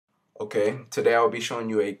Okay, today I'll be showing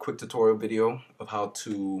you a quick tutorial video of how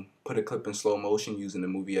to put a clip in slow motion using the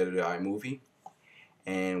movie editor iMovie.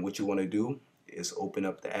 And what you want to do is open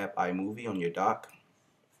up the app iMovie on your dock.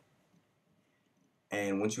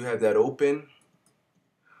 And once you have that open,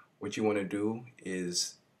 what you want to do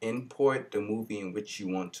is import the movie in which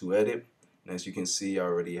you want to edit. And as you can see, I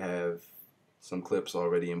already have some clips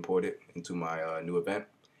already imported into my new event.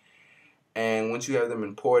 And once you have them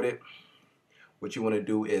imported, what you want to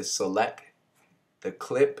do is select the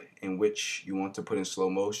clip in which you want to put in slow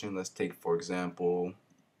motion. Let's take, for example,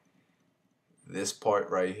 this part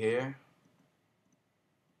right here.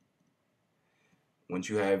 Once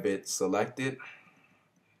you have it selected,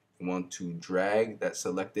 you want to drag that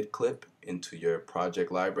selected clip into your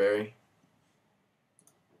project library.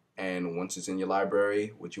 And once it's in your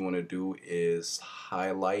library, what you want to do is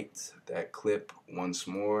highlight that clip once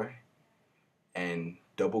more and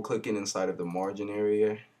double click it inside of the margin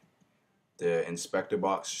area. The inspector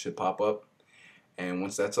box should pop up, and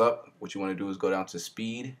once that's up, what you want to do is go down to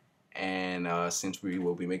speed, and since we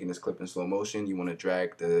will be making this clip in slow motion, you want to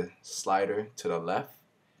drag the slider to the left,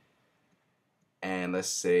 and let's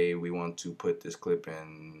say we want to put this clip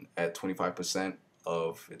in at 25%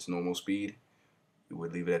 of its normal speed. You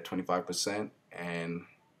would leave it at 25% and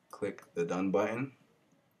click the done button,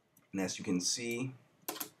 and as you can see,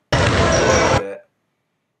 that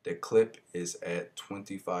the clip is at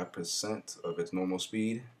 25% of its normal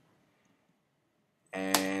speed,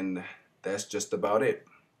 and that's just about it.